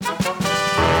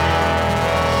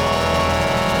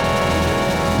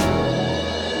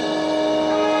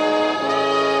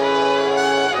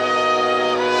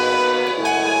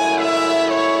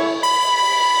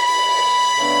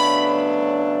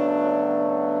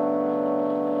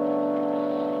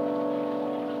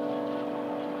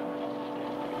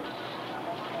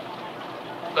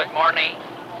Good morning.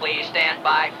 Please stand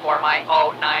by for my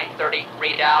 0930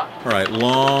 readout. All right,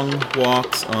 long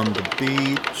walks on the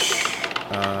beach,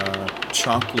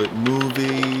 chocolate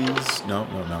movies,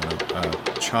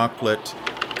 chocolate,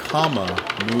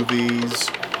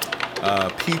 movies,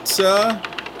 pizza,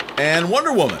 and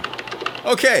Wonder Woman.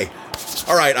 Okay,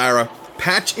 all right, Ira,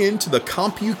 patch into the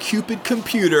CompuCupid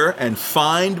computer and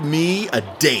find me a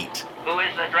date. Who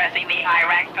is addressing the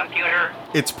IRAC computer?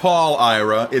 It's Paul,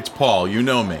 Ira, it's Paul, you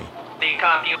know me. The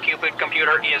CompuCupid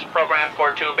computer is programmed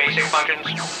for two basic functions.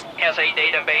 Has a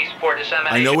database for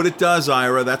dissemination. I know what it does,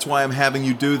 Ira. That's why I'm having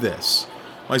you do this.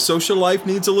 My social life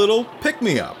needs a little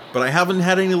pick-me-up, but I haven't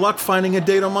had any luck finding a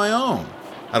date on my own.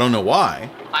 I don't know why.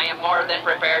 I am more than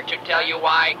prepared to tell you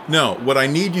why. No, what I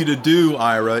need you to do,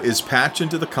 Ira, is patch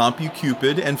into the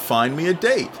CompuCupid and find me a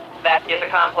date. That is a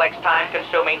complex,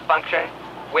 time-consuming function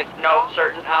with no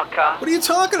certain outcome. What are you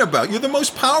talking about? You're the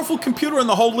most powerful computer in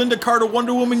the whole Linda Carter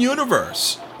Wonder Woman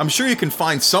universe. I'm sure you can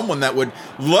find someone that would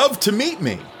love to meet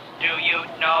me. Do you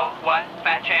know what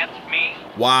fat chance means?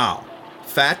 Wow.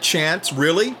 Fat chance?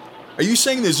 Really? Are you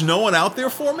saying there's no one out there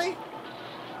for me?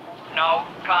 No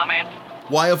comment.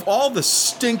 Why, of all the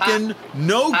stinking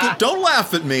don't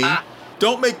laugh at me.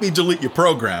 Don't make me delete your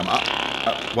program.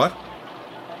 What?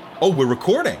 Oh, we're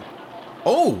recording.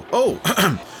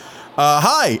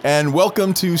 Hi, and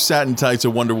welcome to Satin Tights, a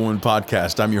Wonder Woman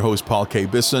podcast. I'm your host, Paul K.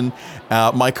 Bisson.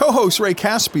 My co-host, Ray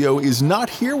Caspio, is not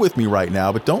here with me right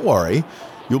now, but don't worry.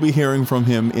 You'll be hearing from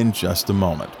him in just a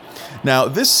moment. Now,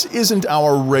 this isn't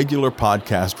our regular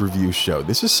podcast review show.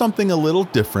 This is something a little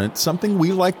different, something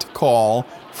we like to call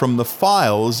From the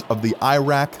Files of the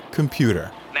IRAC Computer.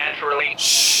 Naturally.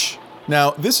 Shh.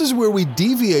 Now, this is where we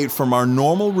deviate from our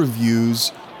normal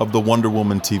reviews of the Wonder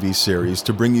Woman TV series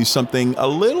to bring you something a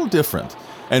little different.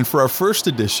 And for our first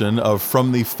edition of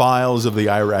From the Files of the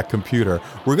IRAC Computer,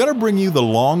 we're going to bring you the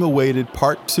long-awaited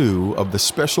Part 2 of the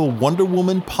special Wonder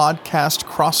Woman podcast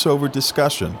crossover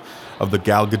discussion of the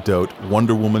Gal Gadot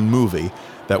Wonder Woman movie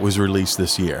that was released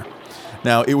this year.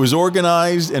 Now, it was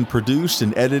organized and produced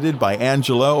and edited by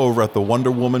Angela over at the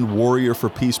Wonder Woman Warrior for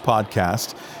Peace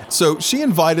podcast. So she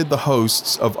invited the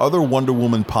hosts of other Wonder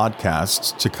Woman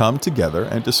podcasts to come together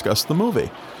and discuss the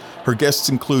movie. Her guests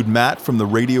include Matt from the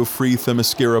Radio Free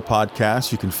Themyscira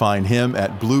podcast. You can find him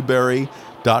at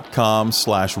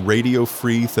blueberry.com/Radio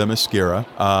Free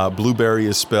Themyscira. Blueberry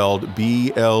is spelled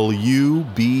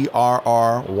BLUBRRY.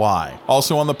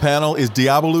 Also on the panel is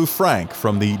Diabolou Frank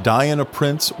from the Diana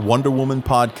Prince Wonder Woman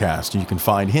podcast. You can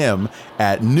find him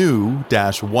at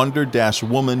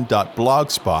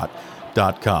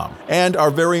new-wonder-woman.blogspot.com. And our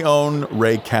very own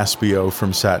Ray Caspio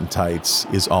from Satin Tights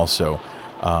is also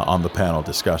on the panel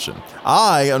discussion.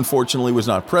 I, unfortunately, was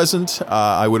not present.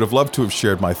 I would have loved to have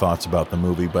shared my thoughts about the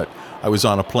movie, but I was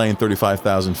on a plane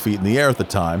 35,000 feet in the air at the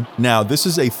time. Now, this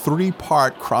is a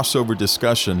 3-part crossover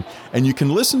discussion, and you can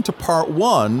listen to Part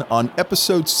 1 on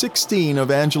episode 16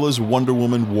 of Angela's Wonder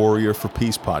Woman Warrior for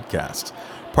Peace podcast.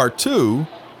 Part 2,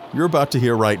 you're about to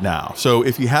hear right now. So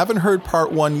if you haven't heard Part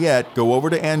 1 yet, go over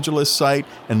to Angela's site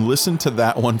and listen to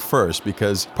that one first,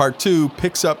 because Part 2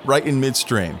 picks up right in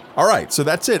midstream. All right, so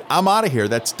that's it. I'm out of here.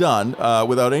 That's done.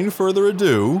 Without any further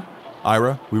ado,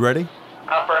 Ira, we ready?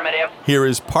 Affirmative. Here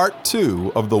is Part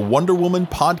 2 of the Wonder Woman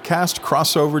podcast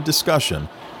crossover discussion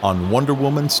on Wonder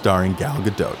Woman starring Gal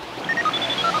Gadot.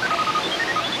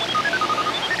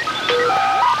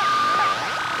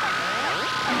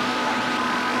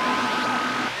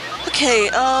 Okay,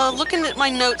 looking at my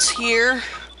notes here.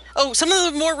 Oh, some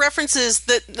of the more references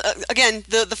that, again,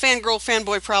 the fangirl,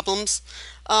 fanboy problems.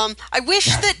 I wish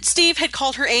that Steve had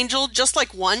called her Angel just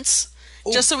like once,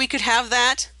 just so we could have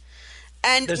that.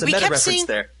 And there's a we meta kept reference seeing...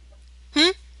 there.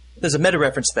 There's a meta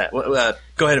reference to that.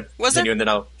 Go ahead and continue, and then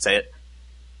I'll say it.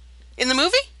 In the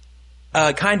movie?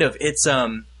 Kind of. It's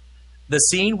the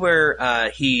scene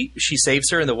where she saves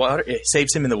her in the water.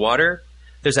 Saves him in the water.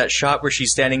 There's that shot where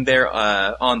she's standing there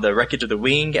on the wreckage of the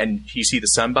wing, and you see the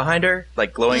sun behind her,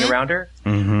 like glowing around her.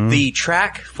 Mm-hmm. The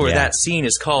track for that scene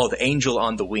is called "Angel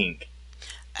on the Wing."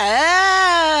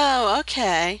 Oh,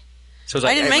 okay. So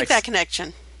I didn't make that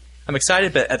connection. I'm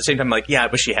excited, but at the same time, I'm like, yeah, I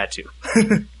wish she had to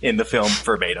in the film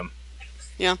verbatim.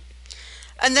 Yeah.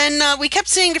 And then we kept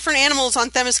seeing different animals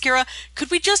on Themyscira. Could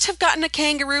we just have gotten a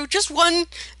kangaroo? Just one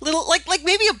little, like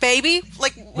maybe a baby,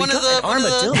 like one of the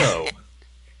armadillo.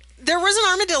 There was an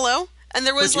armadillo, and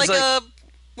there was one of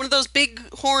those big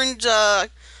horned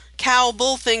cow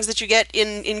bull things that you get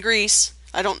in Greece.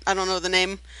 I don't know the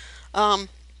name.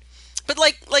 But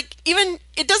like even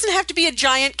it doesn't have to be a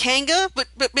giant kanga, but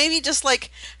maybe just like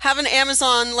have an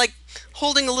Amazon like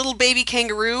holding a little baby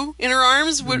kangaroo in her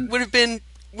arms would have been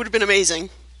amazing.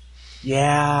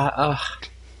 Yeah. Oh,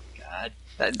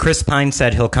 God. Chris Pine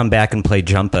said he'll come back and play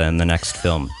Jumpa in the next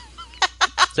film.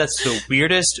 That's the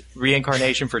weirdest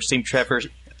reincarnation for Team Trevor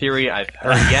theory I've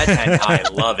heard yet, and I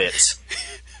love it.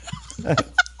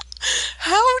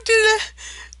 How did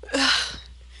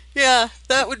yeah,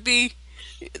 that would be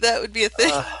a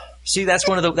thing. See, that's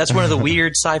one of the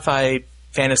weird sci-fi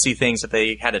fantasy things that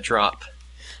they had to drop.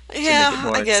 Yeah, to make it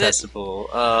more I get accessible.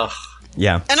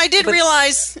 Yeah. And I did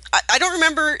realize, I don't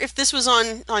remember if this was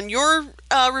on your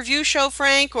review show,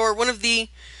 Frank, or one of the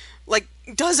like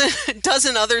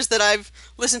dozen others that I've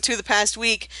listened to the past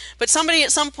week, but somebody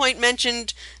at some point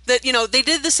mentioned that, you know, they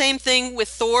did the same thing with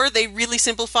Thor. They really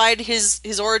simplified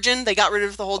his origin. They got rid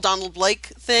of the whole Donald Blake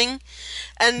thing.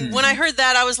 And when I heard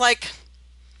that, I was like,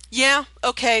 yeah,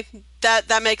 okay,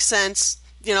 that makes sense.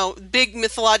 You know, big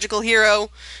mythological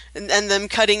hero, and them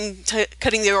cutting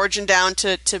the origin down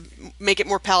to make it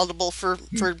more palatable for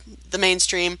the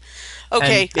mainstream.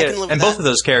 Okay, and, yeah, I can live with and that. both of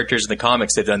those characters in the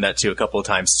comics, they've done that too a couple of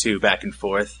times too, back and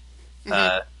forth.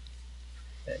 I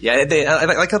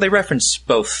like how they reference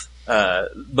both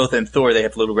in Thor. They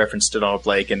have a little reference to Donald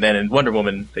Blake, and then in Wonder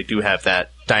Woman, they do have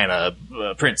that Diana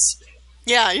Prince.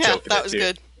 Yeah, joke in that it, was too.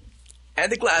 good.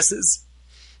 And the glasses.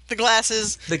 The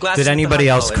glasses. Did anybody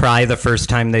else cry the first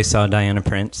time they saw Diana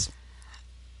Prince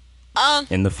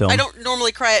in the film? I don't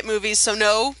normally cry at movies, so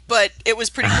no, but it was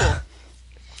pretty cool.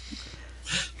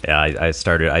 Yeah, I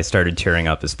started tearing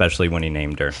up, especially when he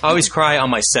named her. I always cry on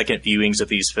my second viewings of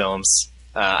these films.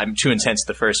 I'm too intense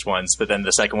the first ones, but then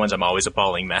the second ones, I'm always a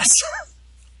bawling mess.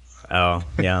 Oh,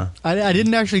 yeah. I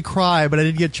didn't actually cry, but I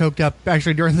did get choked up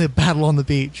actually during the battle on the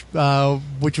beach,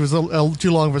 which was a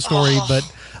too long of a story. But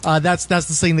that's the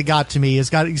thing that got to me,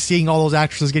 is seeing all those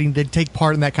actresses getting to take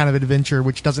part in that kind of adventure,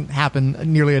 which doesn't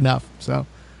happen nearly enough. So,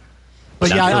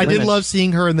 but yeah, I did love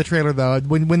seeing her in the trailer though.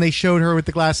 When they showed her with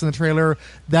the glass in the trailer,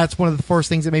 that's one of the first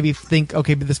things that made me think,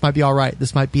 okay, but this might be all right.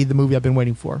 This might be the movie I've been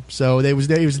waiting for. So it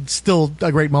was still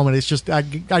a great moment. It's just I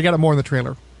got it more in the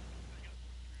trailer.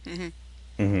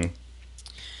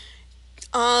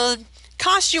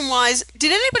 Costume-wise,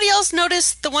 did anybody else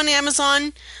notice the one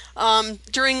Amazon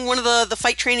during one of the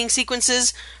fight training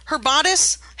sequences? Her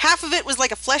bodice, half of it was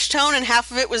like a flesh tone and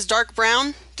half of it was dark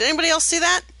brown. Did anybody else see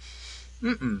that?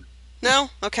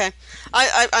 No? Okay.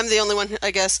 I'm the only one,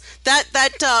 I guess. That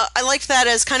I liked that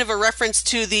as kind of a reference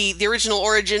to the original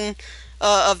origin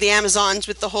of the Amazons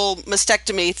with the whole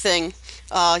mastectomy thing.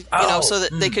 So that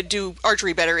they could do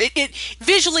archery better. It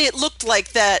visually it looked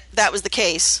like that was the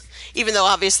case, even though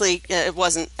obviously it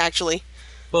wasn't actually.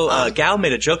 Well, Gal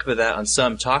made a joke about that on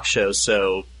some talk shows,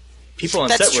 so people on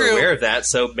set were aware of that.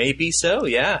 So maybe so,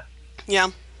 yeah.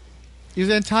 Yeah. It was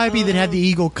Antibie that had the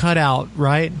eagle cut out,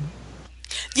 right?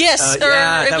 Yes,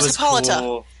 yeah, it was Hippolyta.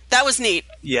 Cool. That was neat.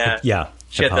 Yeah, Yeah.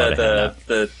 She had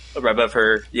the above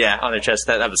her, on her chest.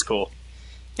 That was cool.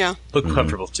 Yeah. Looked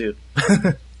comfortable too.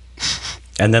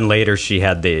 And then later she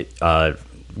had the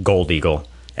gold eagle.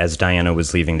 As Diana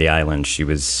was leaving the island, she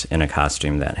was in a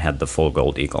costume that had the full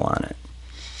gold eagle on it.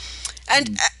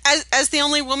 And as the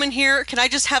only woman here, can I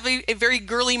just have a very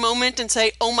girly moment and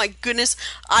say, oh my goodness,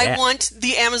 I want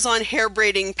the Amazon hair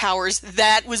braiding powers.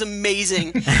 That was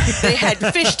amazing. They had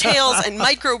fishtails and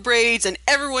micro braids, and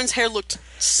everyone's hair looked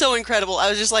so incredible. I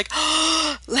was just like,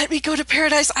 oh, let me go to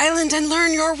Paradise Island and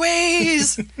learn your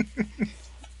ways.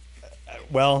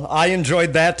 Well, I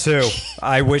enjoyed that too.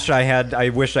 I wish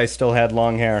I still had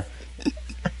long hair.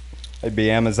 I'd be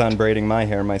Amazon braiding my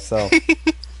hair myself.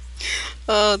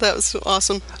 Oh, that was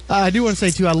awesome. I do want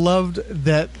to say too, I loved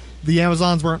that the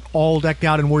Amazons weren't all decked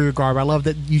out in warrior garb. I love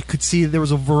that you could see that there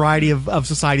was a variety of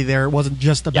society there. It wasn't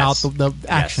just about the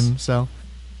action. Yes. So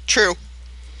True.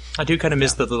 I do kind of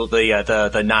miss the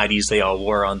 90s they all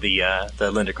wore on the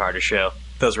Linda Carter show.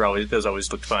 Those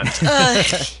always looked fun.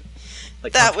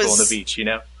 Like that was was on the beach, you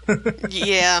know.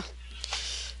 Yeah.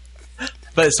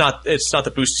 But it's not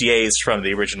the bustiers from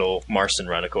the original Marston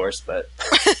run, of course. But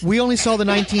we only saw the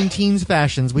 19 teens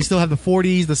fashions. We still have the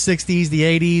 40s, the 60s, the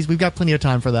 80s. We've got plenty of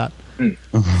time for that. We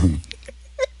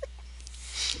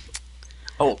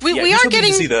are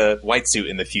getting to see the white suit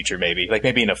in the future, maybe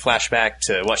in a flashback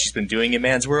to what she's been doing in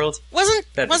Man's World.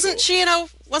 Wasn't she in a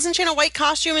white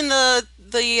costume in the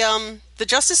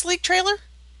Justice League trailer?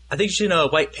 I think she's in a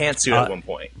white pantsuit at one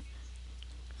point.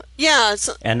 Yeah.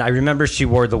 And I remember she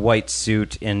wore the white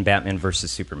suit in Batman vs.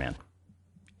 Superman.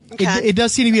 Okay. It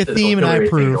does seem to be a theme, and I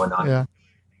approve. Yeah.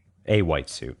 A white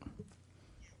suit.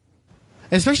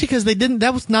 Especially because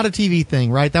that was not a TV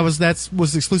thing, right? That was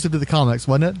exclusive to the comics,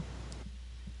 wasn't it?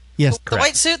 Yes. The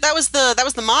white suit, that was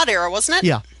the mod era, wasn't it?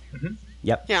 Yeah.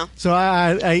 Yep. Yeah. So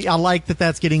I like that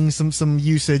that's getting some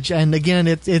usage, and again,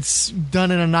 it's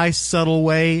done in a nice, subtle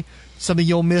way. Something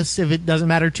you'll miss if it doesn't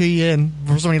matter to you, and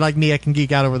for somebody like me, I can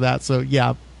geek out over that. So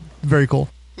yeah, very cool.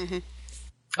 Mm-hmm.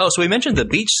 Oh, so we mentioned the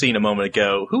beach scene a moment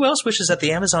ago. Who else wishes that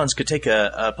the Amazons could take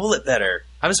a bullet better?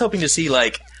 I was hoping to see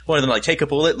like one of them like take a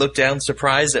bullet, look down,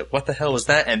 surprised at what the hell was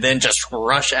that, and then just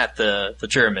rush at the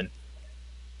German.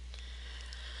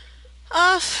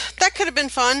 That could have been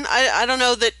fun. I don't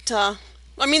know that.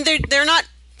 I mean, they're not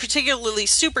particularly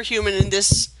superhuman in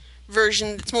this version.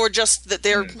 It's more just that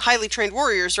they're highly trained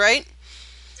warriors, right?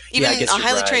 Even a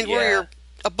highly trained warrior,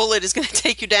 a bullet is going to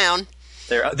take you down.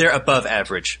 They're above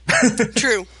average.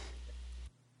 True.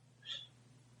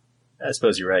 I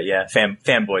suppose you're right. Yeah,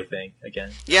 fanboy thing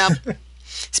again. Yeah.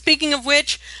 Speaking of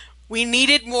which, we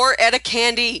needed more Etta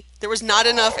Candy. There was not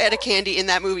enough Etta Candy in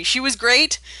that movie. She was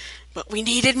great, but we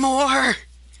needed more.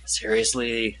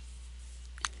 Seriously.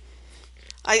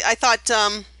 I thought,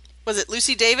 was it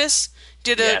Lucy Davis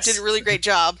did a really great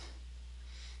job.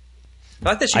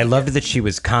 I loved that she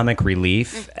was comic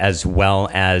relief as well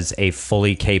as a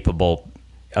fully capable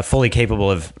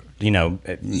of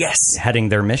heading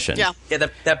their mission. Yeah,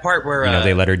 that part where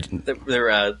they let her.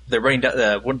 They're running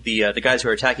down. One of the guys who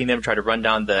are attacking them try to run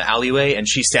down the alleyway, and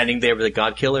she's standing there with a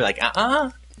god killer, like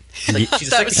Like,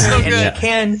 she's a secretary,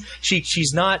 and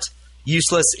she's not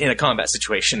useless in a combat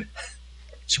situation.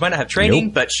 She might not have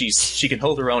training, but she can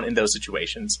hold her own in those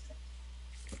situations.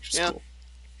 Cool.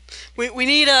 We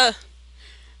need a.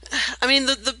 I mean,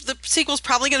 the sequel's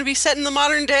probably going to be set in the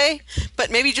modern day,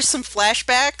 but maybe just some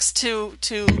flashbacks to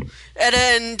Etta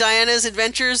and Diana's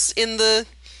adventures in the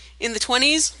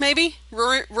 20s, maybe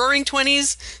roaring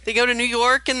 20s. They go to New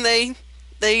York and they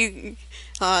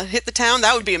hit the town.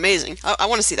 That would be amazing. I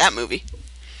want to see that movie.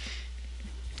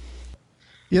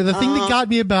 Yeah, the thing that got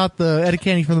me about the Etta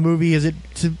Candy from the movie is it,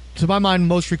 to my mind,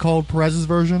 most recalled Perez's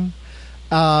version.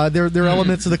 There are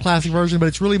elements of the classic version, but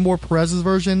it's really more Perez's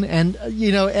version. And,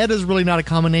 Etta's really not a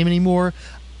common name anymore.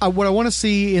 What I want to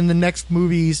see in the next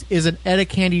movies is an Etta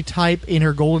Candy type in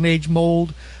her Golden Age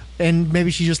mold. And maybe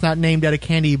she's just not named Etta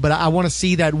Candy, but I want to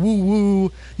see that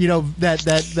woo-woo,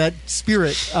 that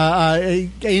spirit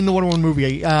in the Wonder Woman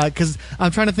movie. Because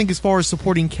I'm trying to think as far as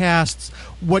supporting casts,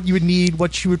 what you would need,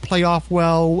 what she would play off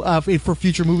well for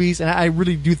future movies. And I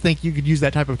really do think you could use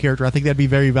that type of character. I think that'd be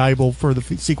very valuable for the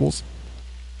sequels.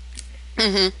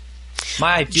 Mm-hmm.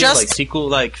 My ideal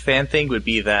sequel fan thing would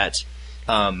be that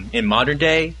in modern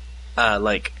day,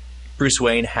 Bruce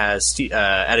Wayne has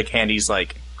Etta Candy's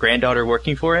granddaughter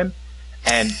working for him,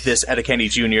 and this Etta Candy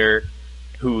Jr.,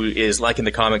 who is like in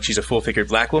the comic, she's a full-figured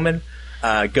black woman,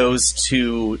 goes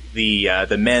to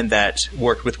the men that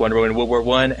worked with Wonder Woman in World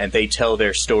War I, and they tell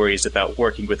their stories about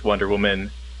working with Wonder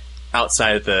Woman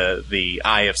outside of the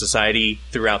eye of society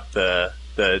throughout the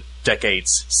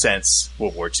decades since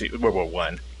World War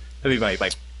I. That'd be my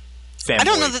fanboy. I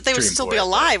don't know that they would still be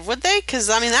alive, would they? Because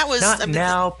that was not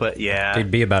now, but yeah, they'd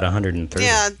be about 130.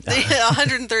 Yeah,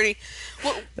 130.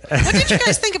 What did you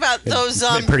guys think about those?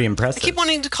 Pretty impressive. I keep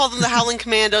wanting to call them the Howling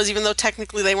Commandos, even though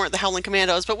technically they weren't the Howling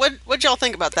Commandos. But what'd y'all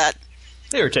think about that?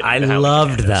 They were. I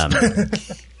loved them.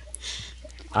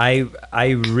 I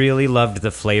really loved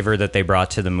the flavor that they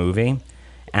brought to the movie,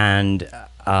 and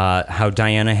how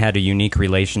Diana had a unique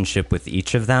relationship with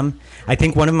each of them. I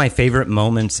think one of my favorite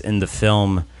moments in the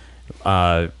film,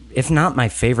 if not my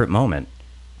favorite moment,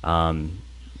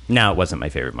 no, it wasn't my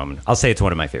favorite moment. I'll say it's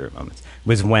one of my favorite moments,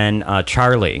 was when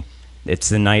Charlie, it's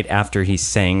the night after he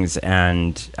sings,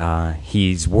 and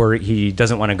he's worried, he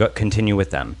doesn't want to continue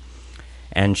with them.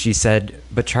 And she said,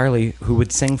 "But Charlie, who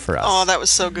would sing for us?" Oh, that was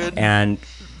so good. And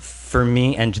for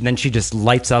me, and then she just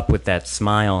lights up with that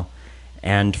smile.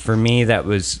 And for me, that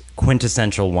was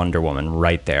quintessential Wonder Woman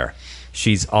right there.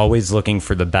 She's always looking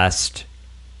for the best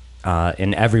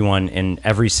in everyone, in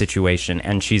every situation,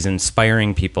 and she's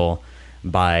inspiring people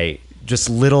by just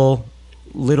little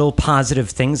positive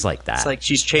things like that. It's like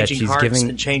she's changing hearts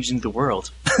and changing the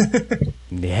world.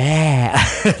 Yeah.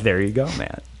 There you go,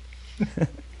 man.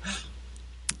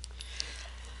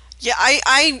 Yeah,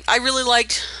 I really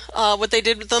liked what they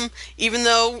did with them, even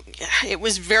though it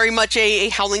was very much a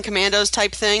Howling Commandos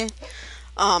type thing.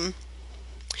 One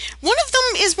of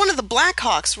them is one of the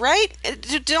Blackhawks, right?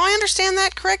 Do I understand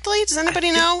that correctly? Does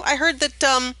anybody know? I heard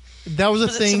that... that was a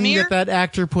thing that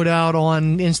actor put out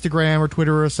on Instagram or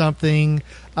Twitter or something.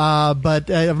 But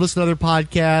I've listened to other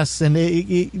podcasts, and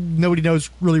nobody knows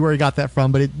really where he got that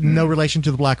from. But no relation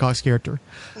to the Blackhawks character.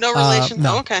 No relation.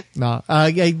 No. Oh, okay. No.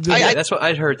 That's what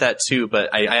I'd heard that too. But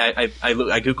I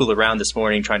googled around this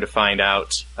morning trying to find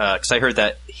out because I heard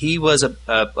that he was a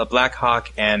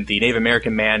Blackhawk, and the Native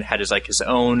American man had his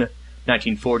own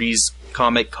 1940s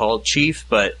comic called Chief,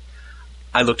 but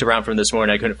I looked around from this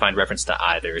morning, I couldn't find reference to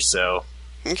either, so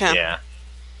Okay. yeah.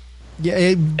 Yeah,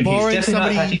 And he's barring definitely not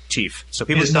somebody. Apache. Chief. So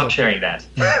People people stop sharing that.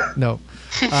 No.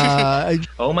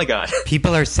 Oh my god.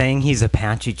 People are saying he's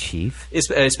Apache Chief.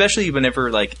 Especially whenever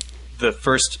like the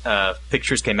first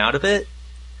pictures came out of it.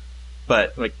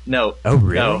 But like no. Oh,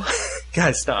 really? No.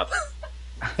 Guys, stop.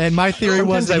 And my theory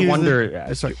was Sometimes that I he was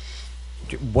wonder sorry.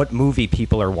 what movie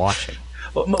people are watching.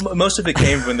 Well, most of it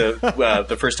came from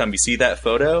the first time we see that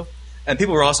photo, and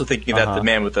people were also thinking that the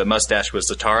man with the mustache was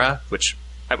Zatara, which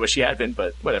I wish he had been,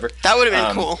 but whatever. That would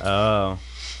have been cool. Oh.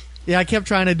 Yeah, I kept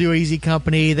trying to do Easy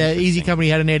Company. That Easy Company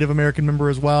had a Native American member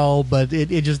as well, but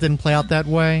it just didn't play out that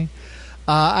way.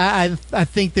 I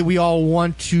think that we all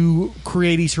want to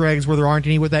create Easter eggs where there aren't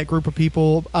any with that group of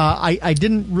people. I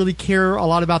didn't really care a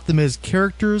lot about them as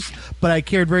characters, but I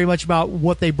cared very much about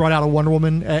what they brought out of Wonder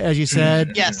Woman, as you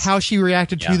said. Yes. How she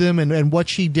reacted to them and what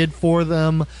she did for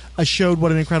them showed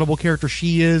what an incredible character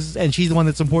she is, and she's the one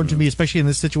that's important to me, especially in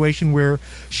this situation where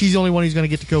she's the only one who's going to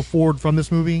get to go forward from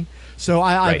this movie. So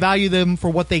I value them for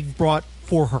what they brought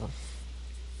for her.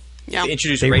 Yeah. They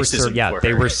introduced They were racism for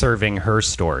they her. were serving her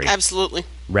story Absolutely.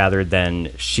 rather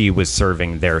than she was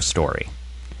serving their story,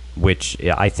 which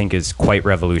I think is quite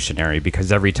revolutionary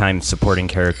because every time supporting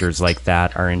characters like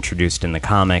that are introduced in the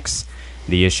comics,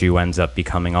 the issue ends up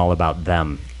becoming all about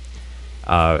them.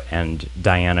 And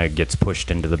Diana gets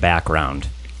pushed into the background.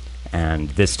 And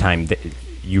this time,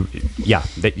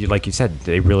 like you said,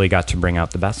 they really got to bring out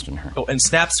the best in her. Oh, and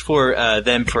snaps for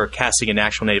them for casting an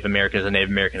actual Native American as a Native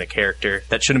American character.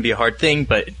 That shouldn't be a hard thing,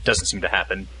 but it doesn't seem to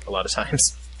happen a lot of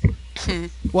times.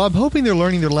 Well, I'm hoping they're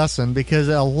learning their lesson because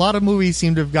a lot of movies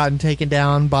seem to have gotten taken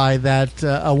down by that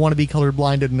wannabe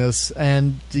colorblindedness,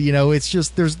 and it's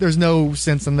just there's no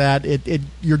sense in that.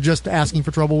 You're just asking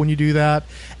for trouble when you do that,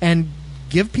 and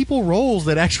give people roles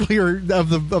that actually are of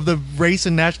the race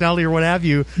and nationality or what have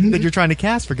you that you're trying to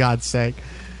cast, for God's sake.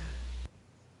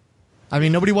 I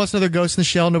mean, nobody wants another Ghost in the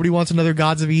Shell. Nobody wants another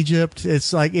Gods of Egypt.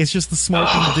 It's just the smart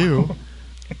thing to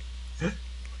do.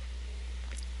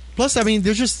 Plus, I mean,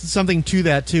 there's just something to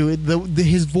that too.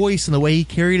 His voice and the way he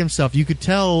carried himself, you could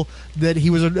tell that he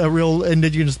was a real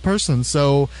indigenous person.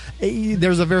 So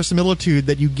there's a verisimilitude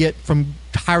that you get from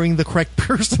hiring the correct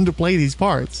person to play these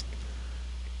parts.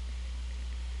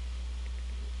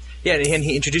 Yeah, and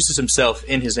he introduces himself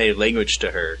in his native language to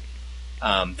her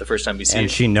the first time we see And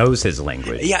it. she knows his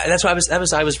language. Yeah, that's why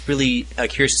I was really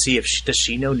curious to see if does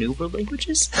she know New World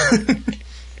languages?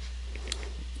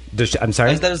 I'm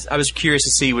sorry? I was curious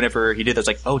to see whenever he did that. I was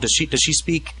like, oh, does she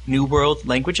speak New World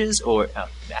languages or nah,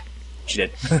 she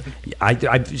did.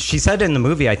 She said in the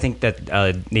movie, I think that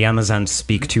the Amazons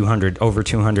speak over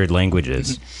 200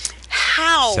 languages.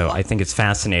 How? So I think it's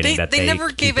fascinating that they never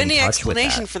keep gave in any touch with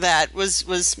explanation that. for that.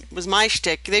 Was my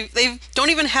shtick. They don't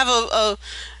even have a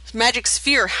magic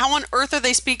sphere. How on earth are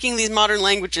they speaking these modern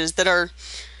languages that are,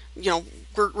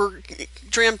 were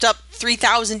dreamt up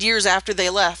 3,000 years after they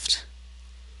left?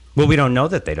 Well, we don't know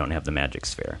that they don't have the magic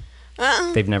sphere.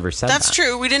 They've never said That's that.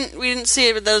 true. We didn't see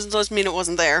it, but that doesn't mean it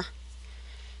wasn't there.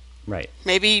 Right.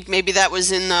 Maybe that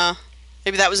was in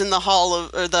the hall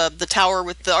of or the tower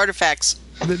with the artifacts.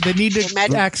 They need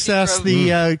to access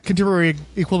the contemporary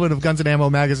equivalent of Guns and Ammo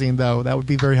magazine, though. That would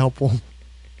be very helpful.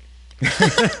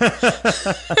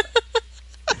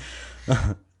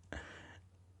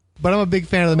 But I'm a big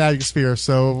fan of the Magic Sphere,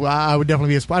 so I would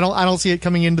definitely be. I don't see it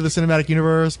coming into the cinematic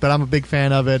universe, but I'm a big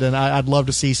fan of it, and I'd love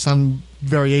to see some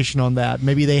variation on that.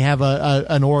 Maybe they have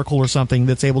an oracle or something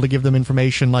that's able to give them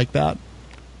information like that.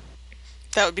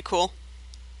 That would be cool.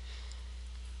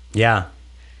 Yeah.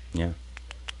 Yeah.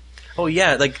 Oh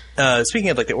yeah, like speaking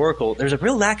of like the Oracle, there's a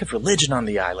real lack of religion on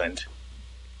the island.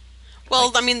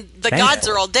 Well, I mean, the Thankfully. gods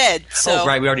are all dead. So Oh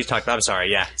right, we already talked about. I'm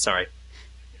sorry. Yeah, sorry.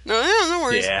 no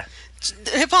worries. Yeah.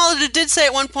 Hippolyta did say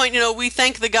at one point, we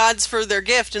thank the gods for their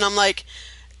gift, and I'm like,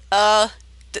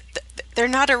 they're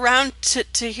not around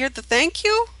to hear the thank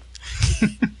you?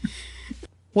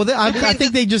 Well, I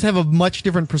think they just have a much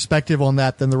different perspective on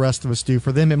that than the rest of us do.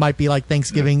 For them, it might be like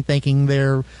Thanksgiving, thanking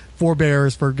their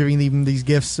forebears for giving them these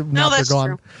gifts now they're that's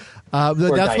gone. true.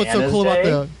 That's what's so cool about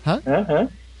the... Huh?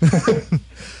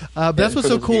 That's what's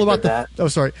so cool about the... Oh,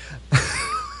 sorry.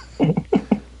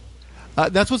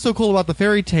 That's what's so cool about the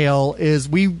fairy tale is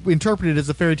we interpret it as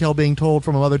a fairy tale being told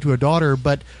from a mother to a daughter,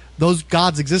 but those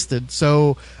gods existed.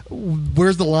 So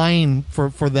where's the line for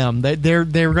them? They're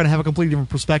going to have a completely different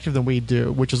perspective than we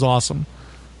do, which is awesome.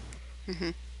 Mm-hmm.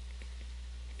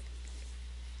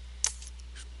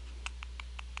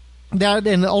 That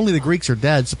and only the Greeks are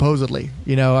dead, supposedly.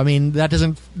 I mean, that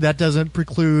doesn't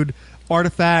preclude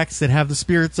artifacts that have the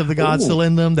spirits of the gods still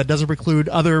in them. That doesn't preclude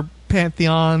other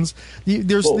pantheons.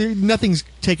 Nothing's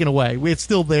taken away. It's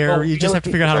still there. You just have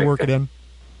to figure out how to work it in.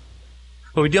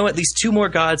 But we know at least 2 more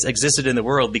gods existed in the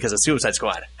world because of Suicide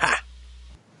Squad. Ha!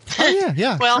 Oh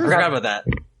yeah. Well, I forgot about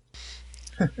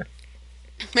that.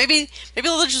 Maybe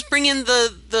they'll just bring in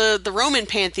the Roman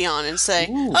pantheon and say,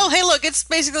 "Oh, hey, look, it's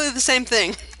basically the same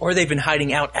thing." Or they've been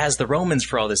hiding out as the Romans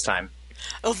for all this time.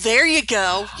 Oh, there you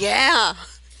go. Yeah.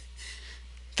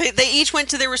 They each went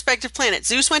to their respective planets.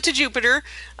 Zeus went to Jupiter.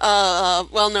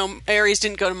 No, Ares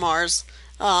didn't go to Mars.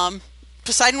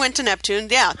 Poseidon went to Neptune.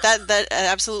 Yeah, that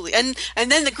absolutely. And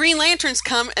then the Green Lanterns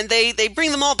come and they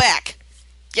bring them all back.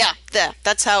 Yeah,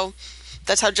 that's how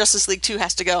Justice League 2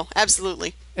 has to go.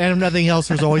 Absolutely. And if nothing else,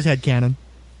 there's always headcanon.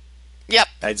 Yep.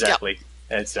 Exactly.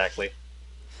 Yep. Exactly.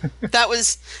 That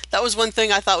was one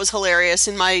thing I thought was hilarious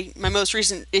in my most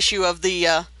recent issue of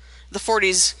the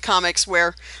 40s comics,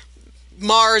 where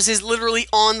Mars is literally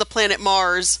on the planet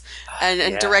Mars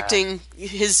and directing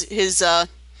his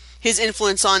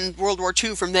influence on World War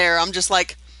II from there. I'm just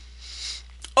like,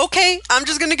 okay, I'm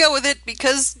just going to go with it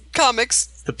because comics.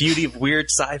 The beauty of weird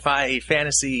sci-fi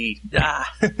fantasy.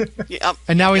 Yep.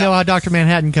 And now we know how Dr.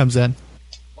 Manhattan comes in.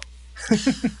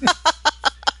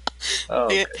 Oh,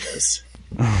 goodness.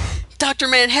 Dr.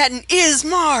 Manhattan is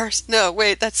Mars. No,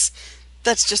 wait, that's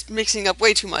just mixing up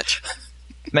way too much.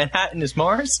 Manhattan is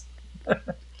Mars?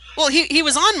 Well, he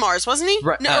was on Mars, wasn't he?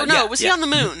 Right, Was he on the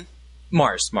moon?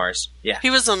 Mars, yeah. He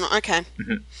was on. Okay.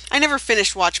 Mm-hmm. I never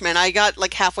finished Watchmen. I got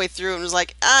like halfway through and was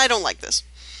like, I don't like this.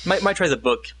 Might try the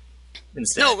book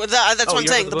instead. No, that's what I'm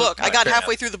saying. The book. I got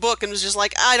halfway enough. through the book and was just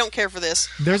like, I don't care for this.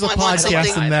 There's a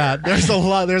podcast in that.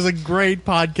 There's a great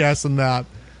podcast in that.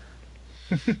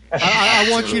 I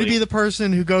want you to be the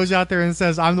person who goes out there and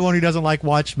says, I'm the one who doesn't like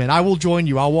Watchmen. I will join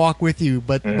you. I'll walk with you,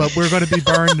 but we're going to be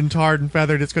burned and tarred and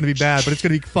feathered. It's going to be bad, but it's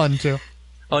going to be fun too.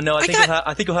 Oh no, I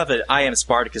think you'll have an I Am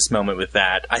Spartacus moment with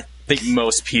that. I think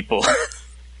most people.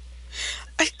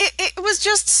 It was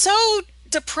just so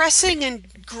depressing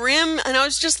and grim, and I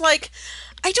was just like,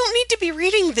 I don't need to be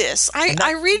reading this.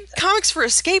 I read comics for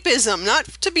escapism, not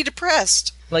to be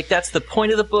depressed. Like, that's the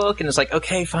point of the book, and it's like,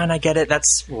 okay, fine, I get it.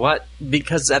 That's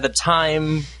because at the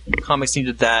time, comics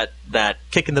needed that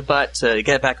kick in the butt to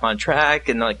get back on track,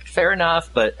 and like, fair enough,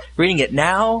 but reading it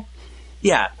now,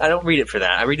 yeah, I don't read it for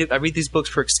that. I read these books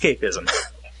for escapism.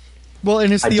 Well,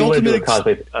 and it's the ultimate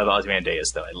cosplay of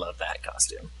Ozymandias, though. I love that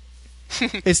costume.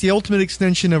 It's the ultimate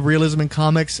extension of realism in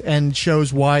comics, and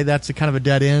shows why that's a kind of a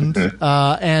dead end.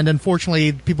 And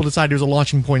unfortunately, people decided it was a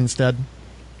launching point instead.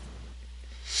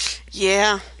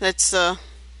 Yeah, it's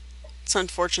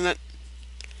unfortunate.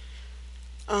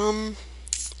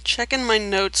 Checking my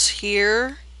notes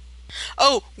here.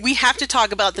 Oh, we have to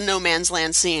talk about the No Man's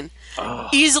Land scene.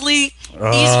 Easily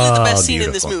the best scene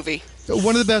in this movie.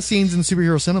 One of the best scenes in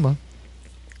superhero cinema.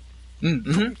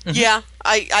 Yeah,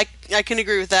 I can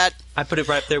agree with that. I put it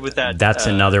right up there with that. That's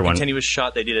another one. Continuous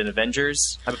shot they did in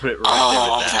Avengers. I would put it right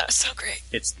there with that. That was so great.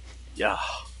 It's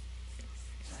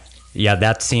Yeah,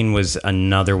 that scene was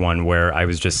another one where I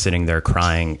was just sitting there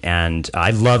crying, and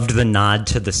I loved the nod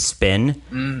to the spin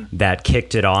that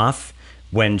kicked it off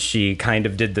when she kind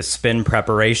of did the spin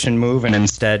preparation move and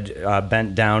instead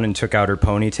bent down and took out her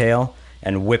ponytail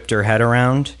and whipped her head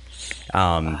around.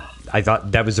 I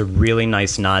thought that was a really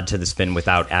nice nod to the spin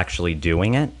without actually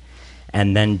doing it.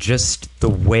 And then just the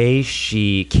way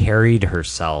she carried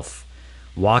herself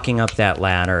walking up that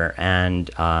ladder and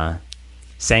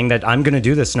saying that I'm going to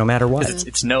do this no matter what.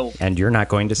 It's no, and you're not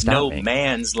going to stop me. No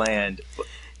man's land.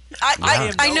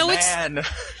 I know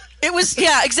it was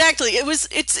exactly.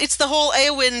 It's the whole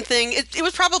Eowyn thing. It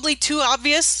was probably too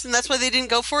obvious, and that's why they didn't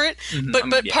go for it.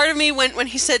 But part of me when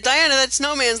he said, Diana, that's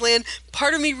no man's land,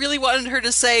 part of me really wanted her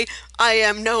to say, I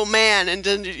am no man, and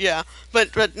then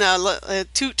but no,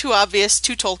 too obvious,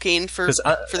 too Tolkien for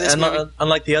this movie.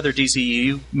 Unlike the other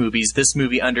DCU movies, this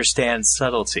movie understands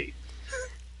subtlety.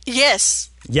 Yes.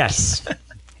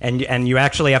 And you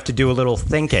actually have to do a little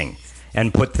thinking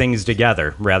and put things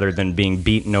together rather than being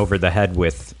beaten over the head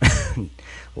with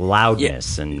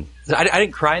loudness and I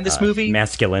didn't cry in this movie,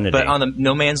 masculinity. But on the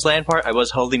No Man's Land part, I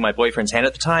was holding my boyfriend's hand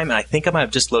at the time, and I think I might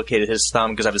have dislocated his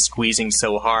thumb because I was squeezing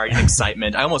so hard in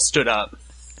excitement. I almost stood up.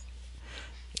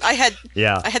 I had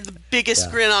the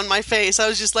biggest grin on my face. I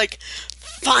was just like,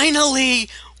 finally,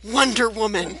 Wonder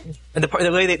Woman. And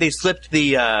the way they slipped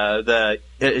the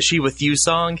She With You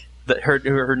song,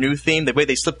 her new theme, the way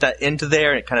they slipped that into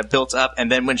there, and it kind of built up,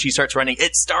 and then when she starts running,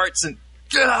 it starts and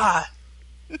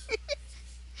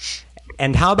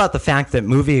And how about the fact that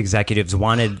movie executives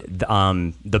wanted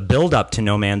the build-up to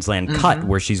No Man's Land cut,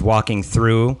 where she's walking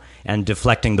through and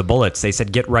deflecting the bullets? They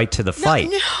said, get right to the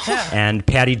fight. No. And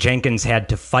Patty Jenkins had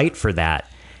to fight for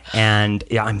that. And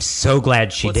yeah, I'm so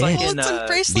glad she did. Like Bullets and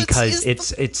bracelets because is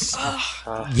it's it's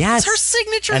yes, her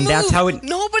signature and move. that's how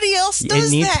Nobody else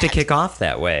does it needs that. to kick off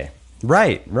that way.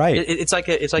 Right. It's like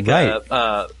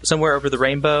Right. Somewhere Over the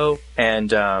Rainbow and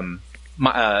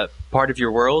Part of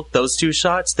Your World. Those two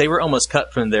shots, they were almost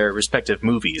cut from their respective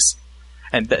movies,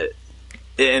 and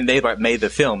they made the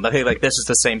film. I think like this is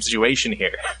the same situation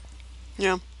here.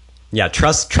 Yeah. Yeah,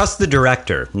 trust the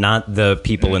director, not the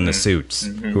people in the suits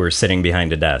who are sitting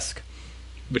behind a desk.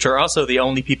 Which are also the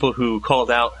only people who called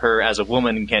out her as a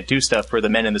woman and can't do stuff were the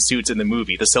men in the suits in the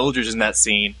movie. The soldiers in that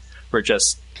scene were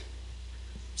just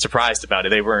surprised about it.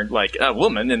 They weren't like a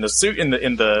woman in the suit in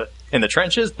the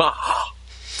trenches. Bah.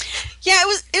 Yeah,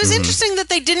 it was interesting that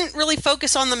they didn't really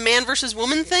focus on the man versus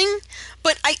woman thing,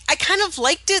 but I kind of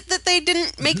liked it that they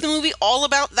didn't make the movie all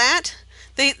about that.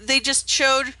 They just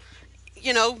showed,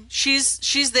 you know,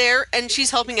 she's there and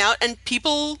she's helping out, and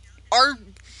people are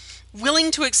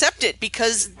willing to accept it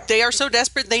because they are so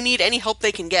desperate they need any help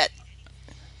they can get.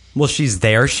 Well, she's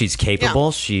there. She's capable.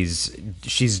 Yeah.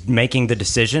 She's making the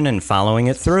decision and following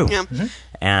it through. Yeah.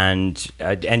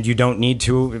 And you don't need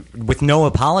to with no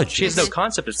apology. She has no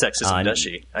concept of sexism, does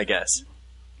she? I guess.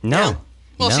 No. Yeah.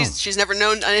 Well, no. she's never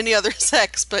known any other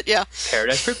sex, but yeah.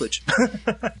 Paradise privilege.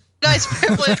 Nice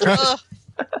privilege.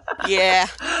 Yeah.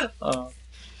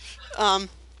 And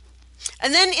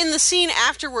then in the scene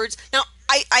afterwards, now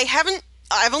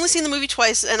I've only seen the movie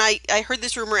twice, and I heard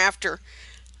this rumor after.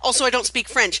 Also, I don't speak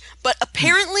French, but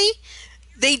apparently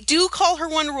they do call her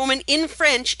Wonder Woman in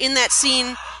French in that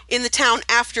scene in the town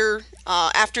after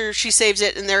she saves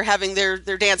it, and they're having their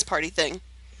dance party thing.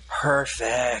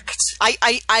 Perfect.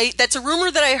 I that's a rumor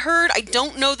that I heard. I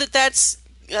don't know that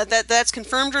that's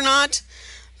confirmed or not,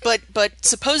 but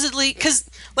supposedly, because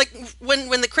like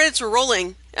when the credits were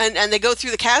rolling and they go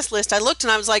through the cast list, I looked and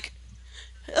I was like,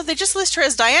 oh, they just list her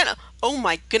as Diana. Oh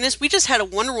my goodness, we just had a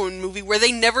Wonder Woman movie where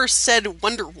they never said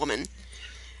Wonder Woman,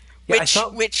 which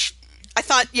I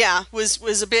thought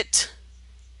was a bit.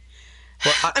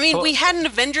 Well, we had an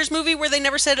Avengers movie where they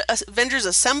never said Avengers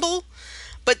Assemble,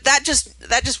 but that just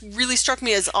really struck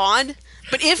me as odd.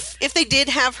 But if they did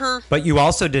have her, but you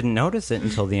also didn't notice it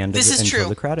until the end. Until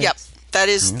the credits. Yep, that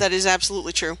is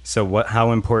absolutely true. So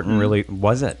how important really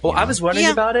was it? Well, I was wondering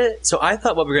about it. So I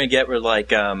thought what we were going to get were like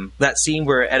that scene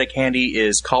where Etta Candy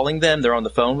is calling them. They're on the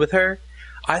phone with her.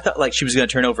 I thought like she was going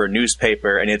to turn over a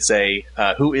newspaper and it'd say,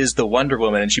 "Who is the Wonder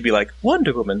Woman?" And she'd be like,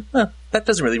 "Wonder Woman." Huh, that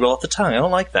doesn't really roll off the tongue. I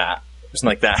don't like that. Something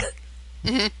like that.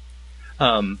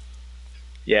 Mm-hmm.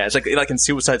 Yeah, it's like in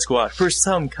Suicide Squad. For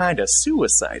some kind of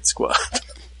Suicide Squad.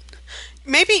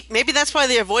 Maybe that's why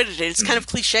they avoided it. It's kind of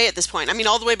cliche at this point. I mean,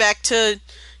 all the way back to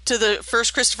the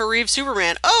first Christopher Reeve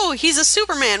Superman. Oh, he's a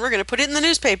Superman. We're going to put it in the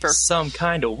newspaper. Some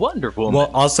kind of Wonder Woman.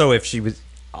 Well, also if she was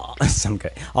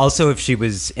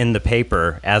in the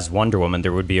paper as Wonder Woman,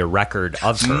 there would be a record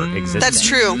of her existing. That's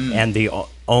true. And the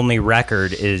only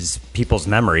record is people's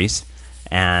memories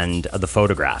and the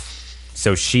photograph.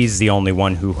 So she's the only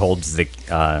one who holds the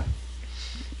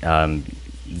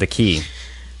key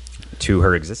to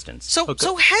her existence. So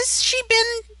has she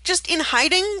been just in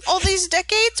hiding all these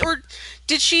decades, or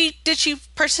did she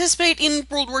participate in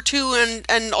World War II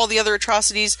and all the other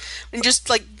atrocities and just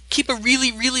like keep a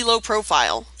really, really low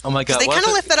profile? Oh my god! They kind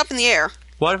of left that up in the air.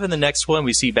 What if in the next one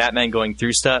we see Batman going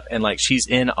through stuff and like she's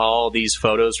in all these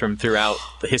photos from throughout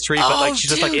the history, but like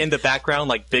she's just like in the background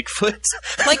like Bigfoot?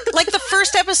 like the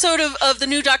first episode of the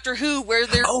new Doctor Who where you've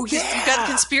got a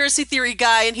conspiracy theory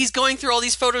guy and he's going through all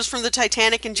these photos from the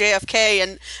Titanic and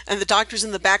JFK and the Doctor's in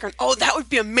the background. Oh, that would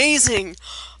be amazing.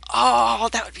 Oh,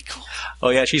 that would be cool. Oh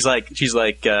yeah, she's like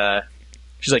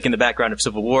in the background of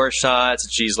Civil War shots.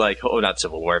 And she's like, oh, not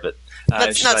Civil War, but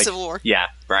that's not like, Civil War. Yeah,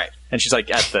 right. And she's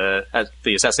like at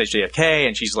the assassination of JFK,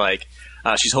 and she's like,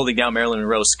 she's holding down Marilyn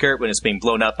Monroe's skirt when it's being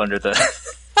blown up under the.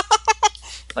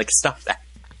 Like, stop that!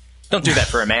 Don't do that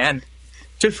for a man.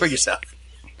 Do it for yourself.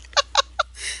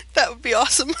 That would be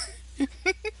awesome.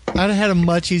 I'd have had a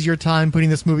much easier time putting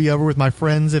this movie over with my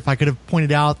friends if I could have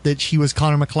pointed out that she was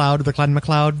Connor McLeod, the Clyde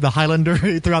McLeod, the Highlander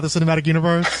throughout the cinematic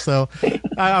universe. So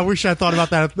I wish I thought about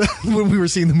that when we were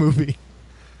seeing the movie.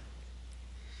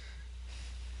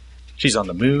 She's on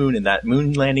the moon in that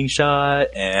moon landing shot,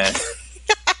 and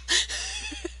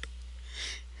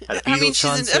at a Beatles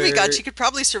concert. She's an demigod. She could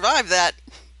probably survive that.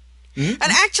 Mm-hmm.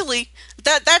 And actually,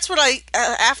 that's what I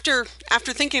after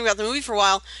thinking about the movie for a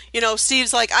while,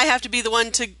 Steve's like, I have to be the one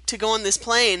to go on this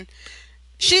plane.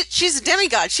 she's a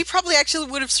demigod. She probably actually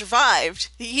would have survived.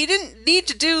 He didn't need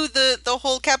to do the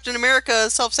whole Captain America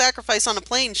self-sacrifice on a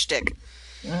plane shtick.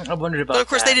 I wondered about that. But of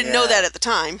course, they didn't know that at the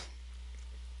time.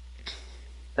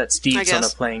 That Steve's on a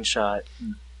plane shot.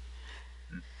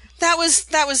 That was.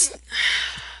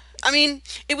 I mean,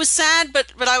 it was sad,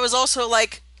 but I was also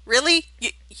like, really?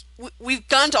 We've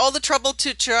gone to all the trouble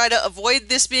to try to avoid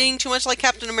this being too much like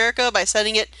Captain America by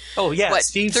setting it. Oh yeah, what,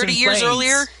 Steve's 30 years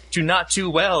earlier. Do not do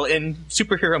well in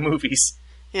superhero movies.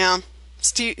 Yeah,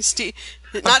 Steve.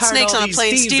 Not snakes on a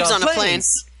plane. Steve's on a plane.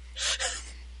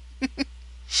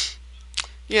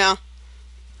 Yeah.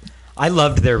 I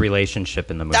loved their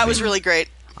relationship in the movie. That was really great.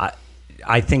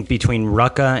 I think between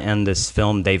Rucka and this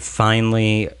film, they've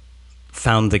finally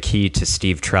found the key to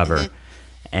Steve Trevor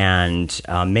and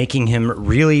making him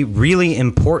really, really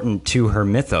important to her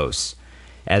mythos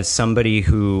as somebody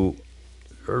who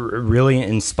really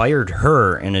inspired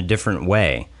her in a different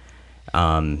way.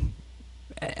 And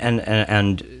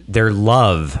their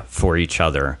love for each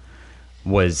other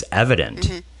was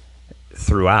evident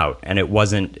throughout, and it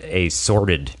wasn't a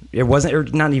sordid. It wasn't, or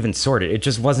not even sordid. It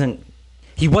just wasn't.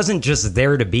 He wasn't just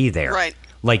there to be there, right?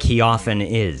 Like he often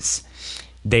is.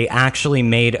 They actually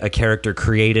made a character,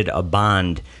 created a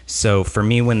bond. So for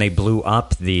me, when they blew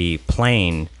up the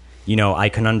plane, I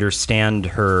can understand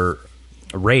her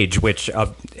rage, which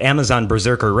Amazon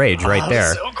Berserker rage right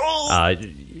there. So cool.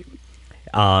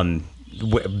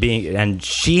 And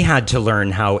she had to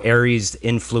learn how Ares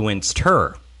influenced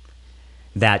her.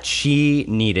 That she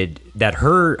needed, that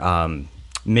her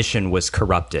mission was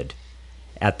corrupted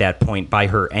at that point by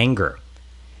her anger.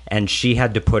 And she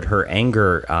had to put her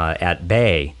anger at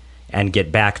bay and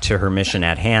get back to her mission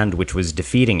at hand, which was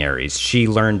defeating Ares. She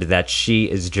learned that she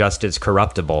is just as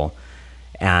corruptible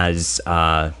as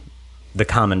the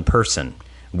common person,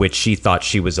 which she thought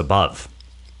she was above.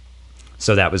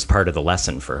 So that was part of the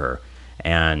lesson for her.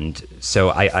 And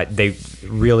so they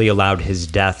really allowed his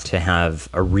death to have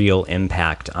a real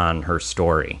impact on her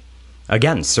story.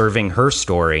 Again, serving her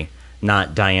story,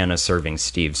 not Diana serving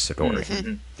Steve's story.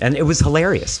 Mm-hmm. And it was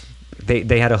hilarious.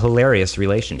 They had a hilarious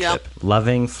relationship. Yep.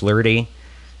 Loving, flirty,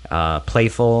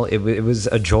 playful. It was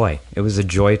a joy. It was a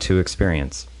joy to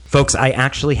experience. Folks, I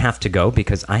actually have to go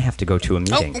because I have to go to a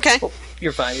meeting. Oh, okay. Oh,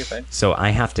 you're fine. So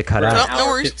I have to cut out. An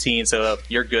hour 15, so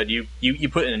you're good. You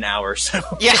put in an hour, so.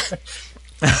 Yeah.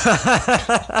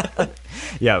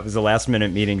 Yeah, it was a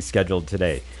last-minute meeting scheduled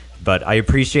today. But I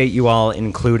appreciate you all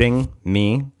including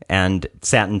me and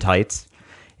Satin Tights,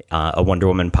 a Wonder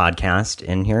Woman podcast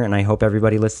in here, and I hope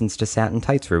everybody listens to Satin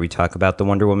Tights, where we talk about the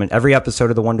Wonder Woman, every episode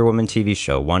of the Wonder Woman TV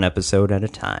show, one episode at a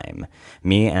time.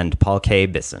 Me and Paul K.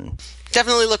 Bisson.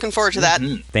 Definitely looking forward to that.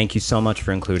 Mm-hmm. Thank you so much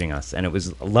for including us, and it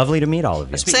was lovely to meet all of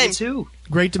you. Same. Too.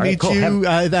 Great to meet you.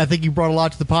 I think you brought a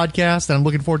lot to the podcast, and I'm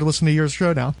looking forward to listening to your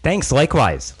show now. Thanks.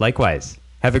 Likewise.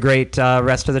 Have a great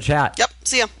rest of the chat. Yep.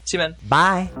 See ya. See you, man.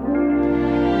 Bye.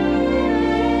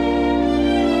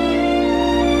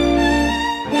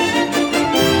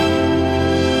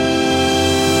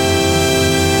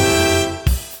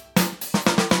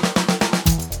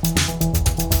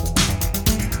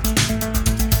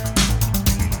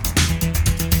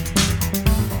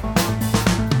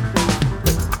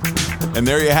 And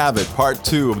there you have it, part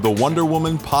 2 of the Wonder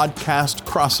Woman podcast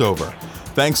crossover.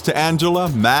 Thanks to Angela,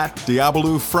 Matt,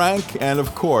 Diabolou, Frank, and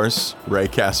of course, Ray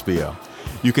Caspio.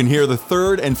 You can hear the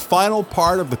third and final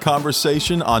part of the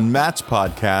conversation on Matt's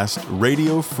podcast,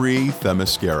 Radio Free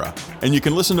Themyscira. And you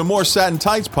can listen to more Satin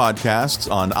Tights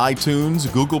podcasts on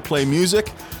iTunes, Google Play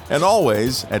Music, and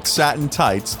always at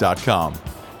satintights.com.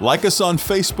 Like us on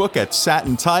Facebook at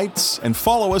Satin Tights, and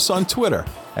follow us on Twitter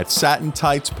at Satin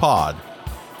Tights Pod.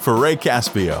 For Ray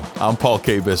Caspio, I'm Paul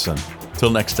K. Bisson.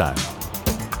 Till next time.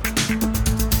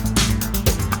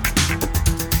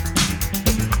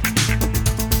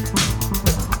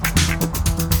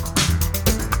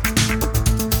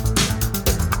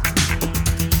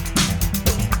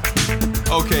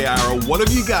 Okay, Arrow, what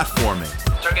have you got for me?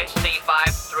 Circuits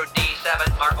C5 through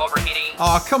D7 are overheating.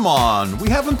 Aw, come on. We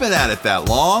haven't been at it that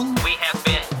long. We have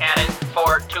been at it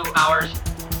for 2 hours.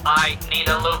 I need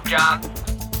a loop job.